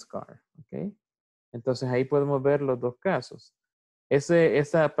really nice car. Okay. Entonces ahí podemos ver los dos casos.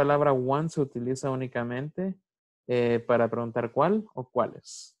 Esa palabra one se utiliza únicamente para preguntar cuál o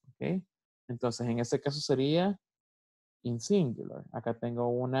cuáles. ¿Ok? Entonces, en este caso sería in singular. Acá tengo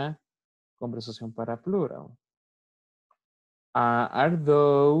una conversación para plural. Are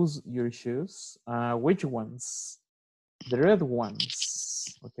those your shoes? Which ones? The red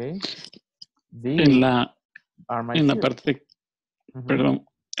ones. ¿Ok? These are my En la shoes. parte, perdón,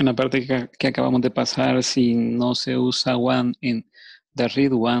 en la parte que acabamos de pasar, si no se usa one en the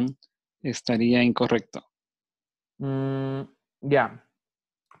red one, estaría incorrecto. Ya.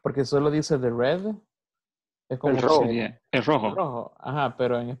 Porque solo dice the red. Es como El rojo. Sería el rojo. El rojo. Ajá,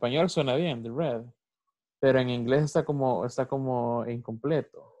 pero en español suena bien, the red. Pero en inglés está como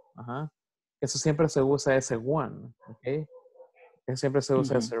incompleto. Ajá. Eso siempre se usa ese one, ¿ok? Eso siempre se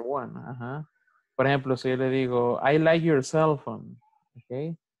usa ese one, ajá. Por ejemplo, si yo le digo, I like your cell phone,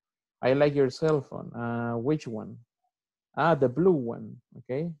 ¿ok? I like your cell phone. Which one? The blue one,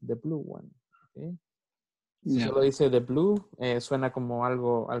 ¿ok? The blue one, ¿ok? Si solo dice the blue, suena como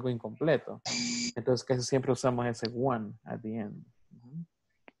algo incompleto. Entonces casi siempre usamos ese one at the end.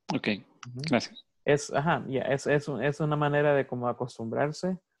 Ok, gracias. Es una manera de como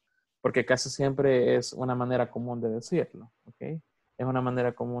acostumbrarse, porque casi siempre es una manera común de decirlo, ¿ok? Es una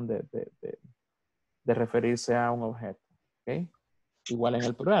manera común de referirse a un objeto, ¿ok? Igual en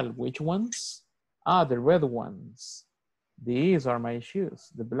el plural, which ones? The red ones. These are my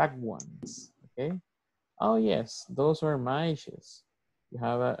shoes, the black ones, ¿ok? Oh yes, those are my shoes. You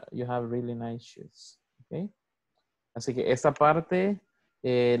have really nice shoes, ¿ok? Así que esta parte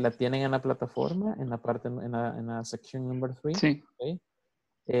la tienen en la plataforma, en la sección number 3. Sí. ¿Okay?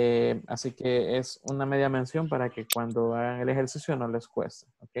 Así que es una media mención para que cuando hagan el ejercicio no les cueste.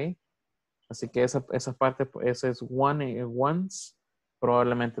 ¿Ok? Así que esa parte, ese es one y ones,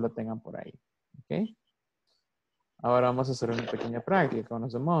 probablemente lo tengan por ahí. ¿Ok? Ahora vamos a hacer una pequeña práctica con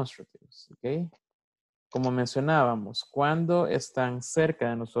los demonstratives. ¿Ok? Como mencionábamos, cuando están cerca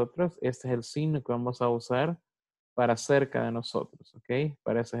de nosotros, este es el signo que vamos a usar para cerca de nosotros, ¿ok?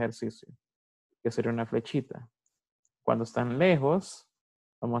 Para ese ejercicio, que sería una flechita. Cuando están lejos,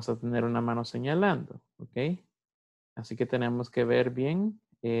 vamos a tener una mano señalando, ¿ok? Así que tenemos que ver bien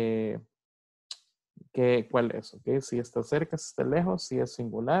cuál es, ¿ok? Si está cerca, si está lejos, si es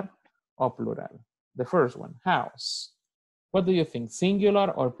singular o plural. The first one, house. What do you think,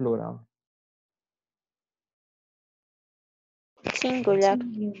 singular or plural? Singular.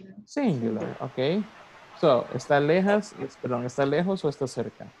 Singular, ok. So, ¿está lejos o está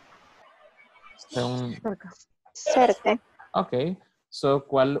cerca? Cerca. Ok. So,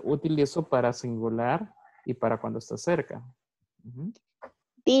 ¿cuál utilizo para singular y para cuando está cerca?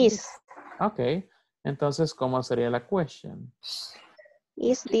 This. Ok. Entonces, ¿cómo sería la question?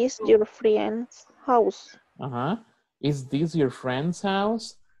 Is this your friend's house? Ajá. Is this your friend's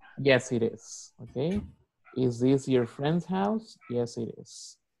house? Yes, it is. Okay. Is this your friend's house? Yes, it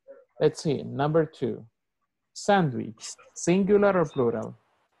is. Let's see. Number 2. Sandwich. Singular or plural?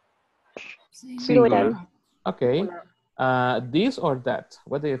 Plural. Okay. This or that?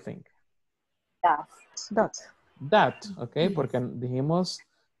 What do you think? That. That, ok, porque dijimos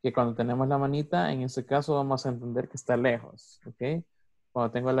que cuando tenemos la manita, en ese caso vamos a entender que está lejos, ok.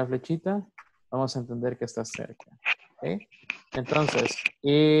 Cuando tengo la flechita, vamos a entender que está cerca, ok. Entonces,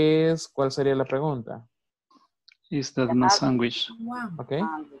 ¿cuál sería la pregunta? Is that my sandwich? Ok.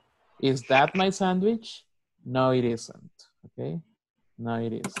 Is that my sandwich? No, it isn't, ok. No,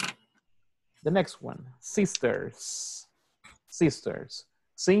 it isn't. The next one, sisters. Sisters.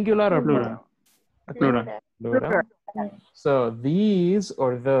 Singular or plural? Plural. Plural. So these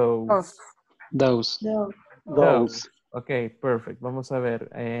or those? Those. Those. Okay, perfect. Vamos a ver.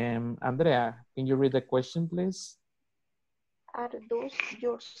 Andrea, can you read the question, please? Are those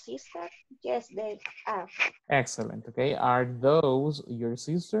your sisters? Yes, they are. Excellent. Okay. Are those your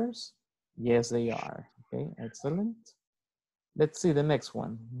sisters? Yes, they are. Okay, excellent. Let's see the next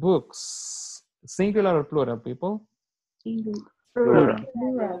one. Books. Singular or plural, people? Plural.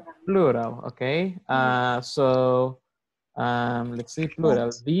 Plural. Okay. So let's see plural.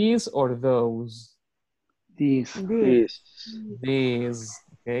 These or those? These. These.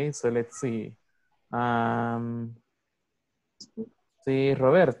 Okay, so let's see. See,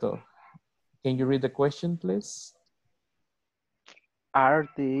 Roberto, can you read the question, please? Are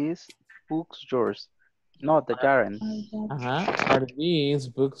these books yours? No, they aren't. Are these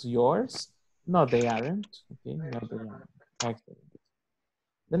books yours? No, they aren't. Okay, no, they aren't. Excellent.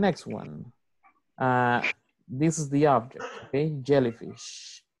 The next one. This is the object, okay?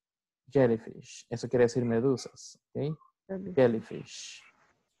 Jellyfish. Jellyfish. Eso quiere decir medusas, okay? Jellyfish.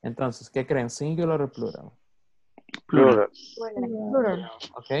 Entonces, ¿qué creen? ¿Singular o plural? Plural.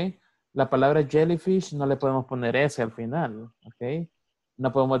 Ok. La palabra jellyfish no le podemos poner S al final. Ok.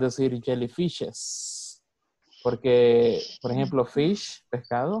 No podemos decir jellyfishes. Porque, por ejemplo, fish,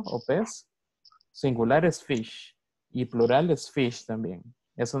 pescado o pez, singular es fish y plural es fish también.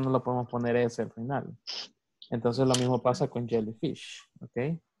 Eso no lo podemos poner S al final. Entonces lo mismo pasa con jellyfish.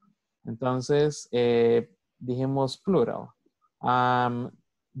 Ok. Entonces, dijimos plural.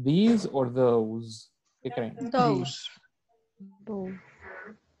 These or those. ¿Qué creen? Those.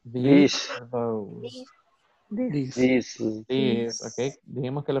 These or those. This. These, ok.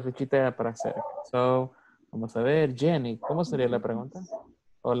 Dijimos que la flechita era para cerca. So, vamos a ver, Jenny, ¿cómo sería la pregunta?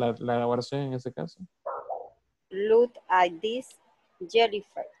 O la oración en ese caso. Look at this jellyfish.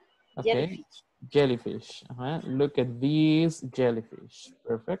 Okay. Jellyfish. Look at these jellyfish.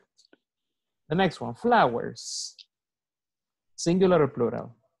 Perfect. The next one, flowers. Singular or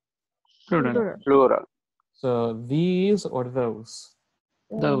plural? Plural. So these or those?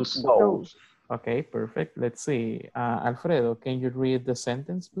 Those. Okay, perfect. Let's see. Alfredo, can you read the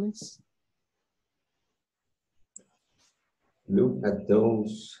sentence, please? Look at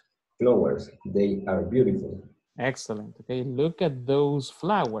those flowers. They are beautiful. Excellent. Okay, look at those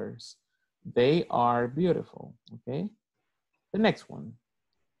flowers. They are beautiful. Okay. The next one.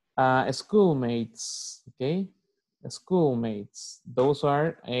 Schoolmates. Okay. Schoolmates. Those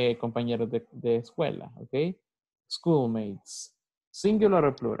are compañeros de escuela. Okay. Schoolmates. Singular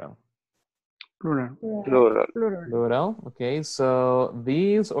or plural? Plural. Plural. Okay. So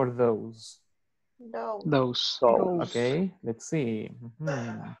these or those? Those. Okay. Let's see.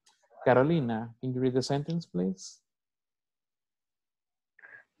 Carolina, can you read the sentence, please?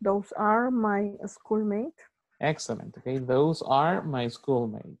 Those are my schoolmates. Excellent. Okay, those are my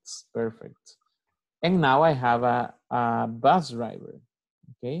schoolmates. Perfect. And now I have a bus driver.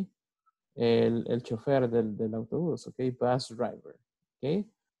 Okay, el chofer del autobús. Okay, bus driver. Okay,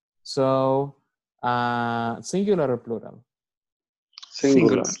 so singular or plural?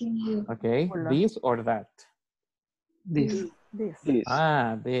 Singular. Okay, this or that? This.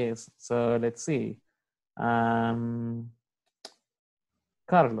 This. So let's see.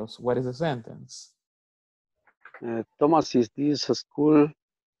 Carlos, what is the sentence? Thomas is this school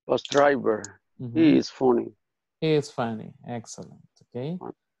bus driver. He is funny. He is funny. Excellent. Okay.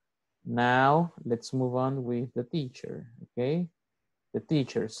 Now let's move on with the teacher. Okay. The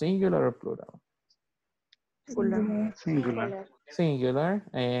teacher, singular or plural? Singular. Singular.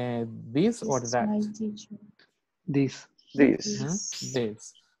 This or that? This.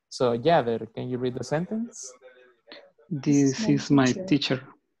 This. So, Yader, can you read the sentence? This is my teacher.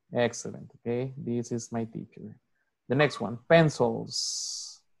 Excellent. Okay. This is my teacher. The next one,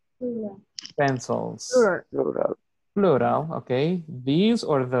 pencils. Pencils. Plural. Okay. These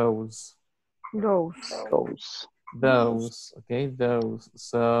or those? Those. Those. Okay, those.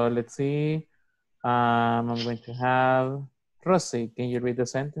 So let's see. I'm going to have Rosie. Can you read the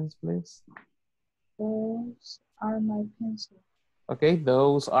sentence, please? Those are my pencils. Okay,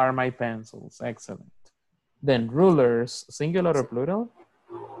 those are my pencils. Excellent. Then rulers, singular or plural?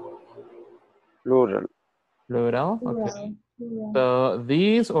 Plural. Plural. Okay. So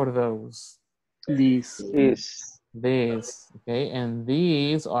these or those? These. These. Okay, and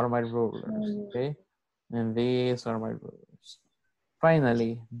these are my rulers. Okay, and these are my rulers.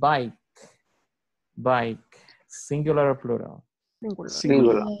 Finally, bike. Bike, singular or plural?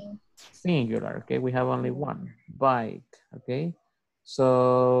 Singular. Singular, okay, we have only one, bike, okay?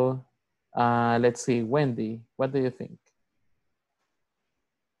 So, let's see, Wendy, what do you think?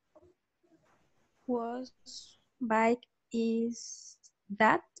 Whose bike is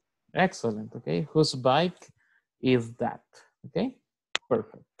that? Excellent, okay? Whose bike is that? Okay,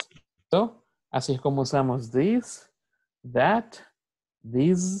 perfect. So, así es como usamos this, that,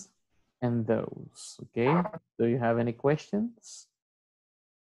 these, and those, okay? Do you have any questions?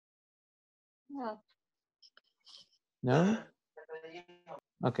 No. No?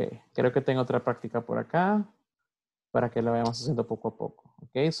 Ok, creo que tengo otra práctica por acá para que la vayamos haciendo poco a poco.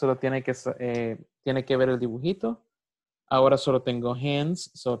 Ok, solo tiene que ver el dibujito. Ahora solo tengo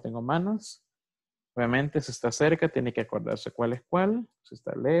hands, solo tengo manos. Obviamente, si está cerca, tiene que acordarse cuál es cuál, si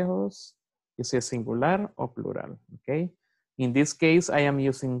está lejos, y si es singular o plural. Ok, in this case, I am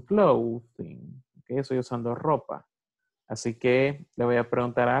using clothing. Ok, estoy usando ropa. Así que le voy a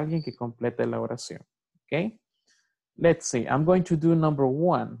preguntar a alguien que complete la oración. Ok. Let's see, I'm going to do number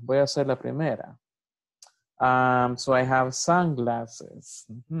one. Voy a hacer la primera. So I have sunglasses.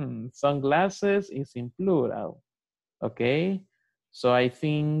 Sunglasses is in plural. Okay. So I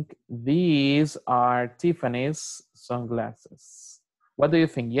think these are Tiffany's sunglasses. What do you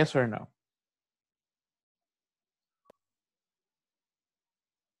think? Yes or no?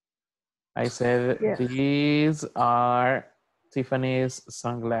 I said Yes. these are Tiffany's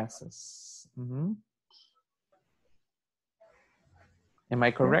sunglasses. Am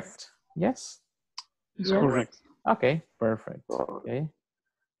I correct? Yes. It's correct. Okay, perfect. Okay.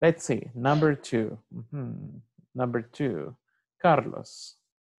 Let's see. Number two. Number two. Carlos,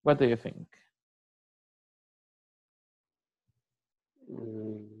 what do you think?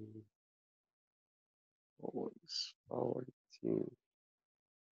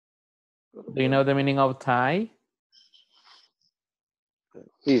 Do you know the meaning of tie?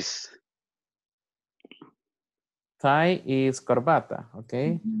 Is. Tie is corbata,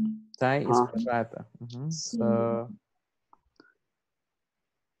 okay? Tie is corbata. So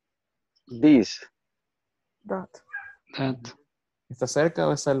This. That. That. ¿Está cerca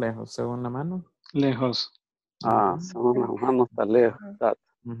o está lejos, según la mano? Lejos. Según la mano está lejos. That.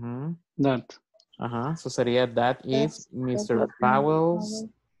 That. So sería that is Mr. Powell's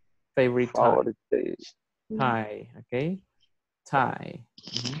favorite tie. Tie, okay? Tie.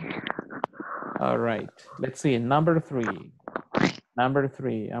 All right. Let's see. Number three. Number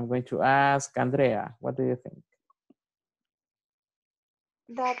three. I'm going to ask Andrea. What do you think?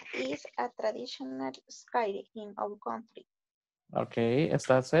 That is a traditional sky in our country. Okay.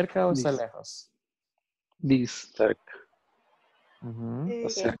 ¿Está cerca o está lejos? This. Cerca.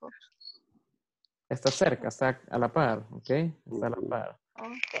 Lejos. Está cerca, está a la par, okay? Está a la par.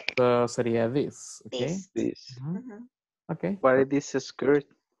 Okay. So sería this, okay? This. Okay. What is this skirt?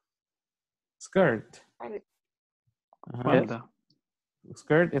 Skirt. Falda.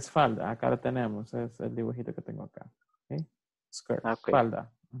 Skirt es falda. Acá lo tenemos. Es el dibujito que tengo acá. Okay. Skirt. Okay. Falda.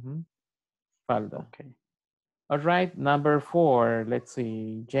 Falda. Okay. All right. Number four. Let's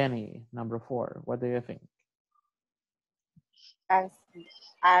see. Jenny. Number four. What do you think? Are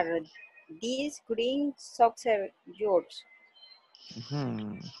these green socks yours?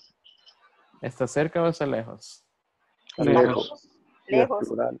 ¿Está cerca o está lejos? Lejos.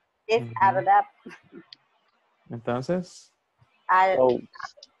 Lejos. Es verdad. Entonces.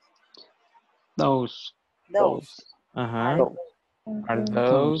 Those. Are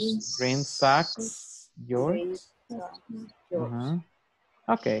those green socks yours?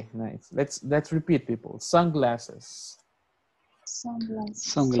 Okay, nice. Let's repeat, people. Sunglasses.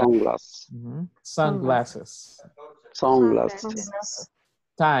 Sunglasses. Sunglasses. Sunglasses.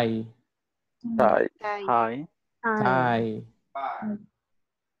 Tie. Tie. Tie. Tie.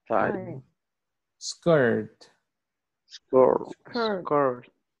 Tie. Skirt. Skirt. Skirt.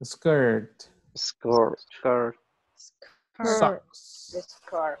 Skirt. Skirt. Skirt. Socks.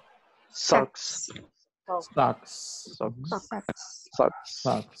 Socks. Socks.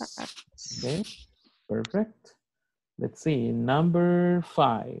 Socks. Okay, perfect. Let's see, number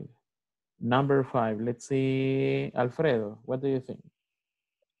five. Number 5. Let's see. Alfredo, what do you think?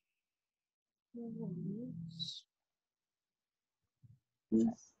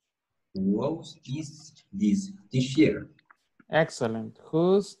 Whose is this t-shirt? Excellent.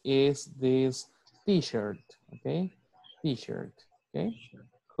 Whose is this t-shirt? Okay. T-shirt. Okay.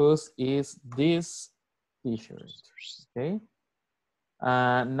 Whose is this t-shirt? Okay.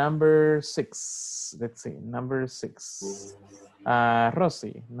 Number 6. Let's see. Number 6.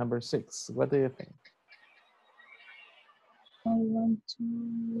 Rosie, number 6. What do you think? I want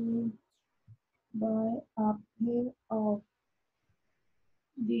to buy a pair of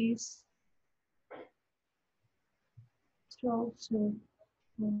these trousers.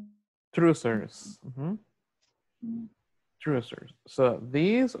 Trousers. Trousers. So,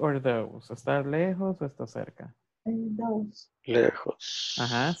 these or those? ¿Está lejos o está cerca? Those. Lejos.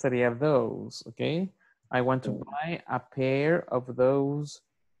 Ajá, sería those, okay? I want to buy a pair of those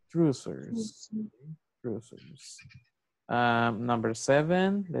trousers. Trousers. Number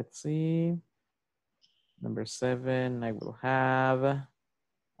 7, let's see. Number 7, I will have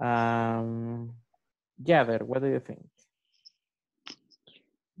Gather, what do you think?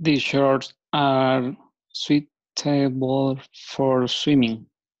 These shorts are suitable for swimming.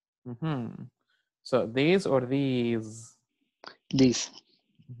 So these or these? These.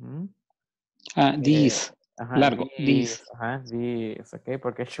 These. Ajá, Largo. These. Ajá, these, ok,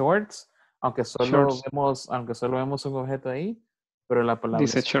 porque shorts, aunque solo vemos un objeto ahí, pero la palabra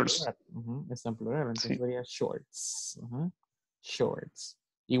dice es shorts. plural. Está en plural, entonces Sí. sería shorts. Shorts.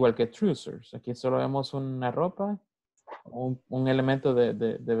 Igual que trousers. Aquí solo vemos una ropa, un elemento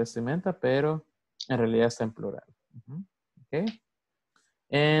de vestimenta, pero en realidad está en plural. Ok.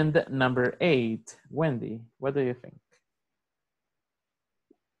 And number 8, Wendy, what do you think?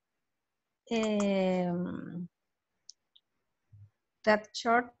 That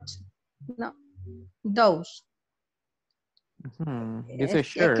short, no, those. Dice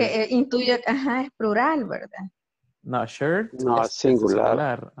shirt. Es que intuye, ajá, es plural, ¿verdad? No, shirt No, es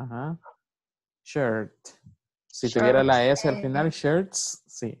singular. Ajá. Shirt. Si Shorts, tuviera la S al final, shirts,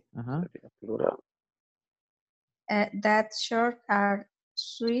 sí. Ajá. Sería plural. That shorts are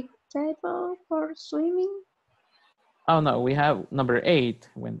suitable for swimming. Oh, no, we have number 8,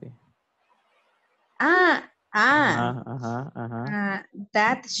 Wendy.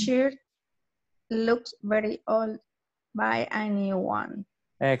 That shirt looks very old. Buy a new one.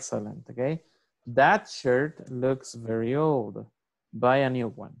 Excellent, okay. That shirt looks very old. Buy a new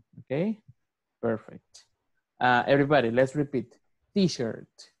one, okay? Perfect. Everybody, let's repeat. T-shirt.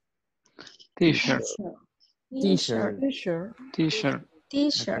 T-shirt. T-shirt. T-shirt. T-shirt.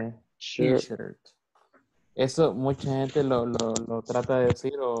 T-shirt. Okay. T-shirt. Eso mucha gente lo trata de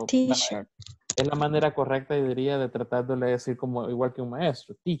decir o T-shirt. Es la manera correcta, yo diría, de tratar de decir como igual que un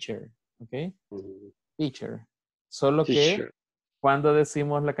maestro. Teacher, ¿ok? Teacher. Solo que cuando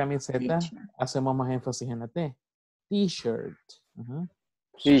decimos la camiseta, hacemos más énfasis en la T. T-shirt.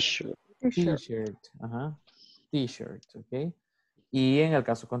 T-shirt. T-shirt. T-shirt, ¿ok? Y en el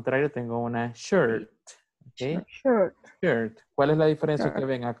caso contrario tengo una shirt, ¿ok? Shirt. ¿Cuál es la diferencia que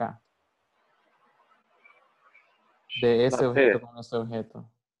ven acá? De ese objeto con ese objeto.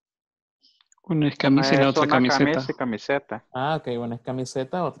 Una es camisa y la otra camiseta. Camiseta. Ok, una es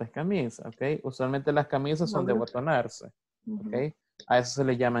camiseta, otra es camisa, ok. Usualmente las camisas son de abotonarse, ok. A eso se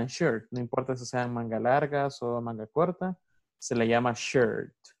le llaman shirt, no importa si sean manga largas o manga corta, se le llama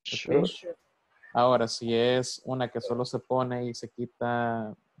shirt, ok. Ahora, si es una que solo se pone y se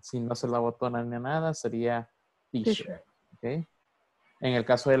quita, si no se la abotona ni nada, sería t-shirt, ok. En el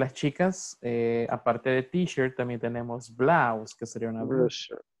caso de las chicas, aparte de t-shirt, también tenemos blouse, que sería una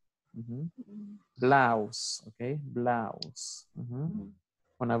blusa. Blouse, ok, blouse.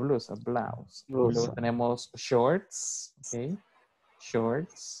 Una blusa, blouse. Y luego tenemos shorts, ok,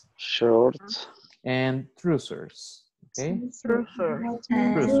 shorts. Shorts. And trousers, ok.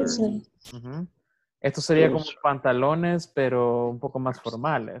 Trousers. Esto sería como pantalones, pero un poco más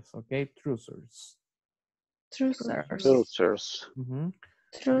formales, ok, trousers. Trousers.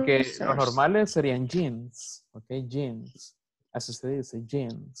 Porque los normales serían jeans, ok, jeans. Así se dice,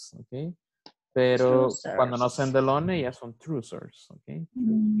 jeans, ok. Pero cuando no son de lone ya son trousers, ok.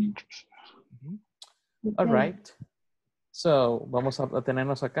 All right. So, vamos a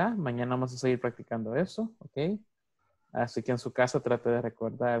tenernos acá. Mañana vamos a seguir practicando eso, ok. Así que en su casa trate de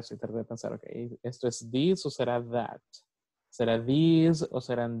recordarse y trate de pensar, ok, ¿esto es this o será that? ¿Será these o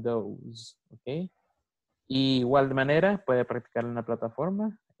serán those? Ok. Y igual de manera puede practicar en la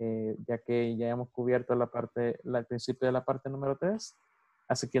plataforma, ya que ya hemos cubierto el principio de la parte número 3.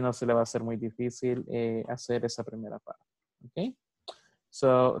 Así que no se le va a hacer muy difícil hacer esa primera parte. ¿Ok?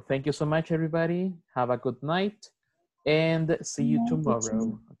 So thank you so much, everybody. Have a good night and see you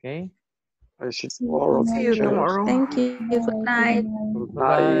tomorrow. Okay. I see tomorrow. See you tomorrow. Thank you. Good night. Good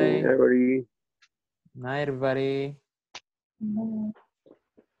Bye-bye. night, everybody. Night, everybody. Bye.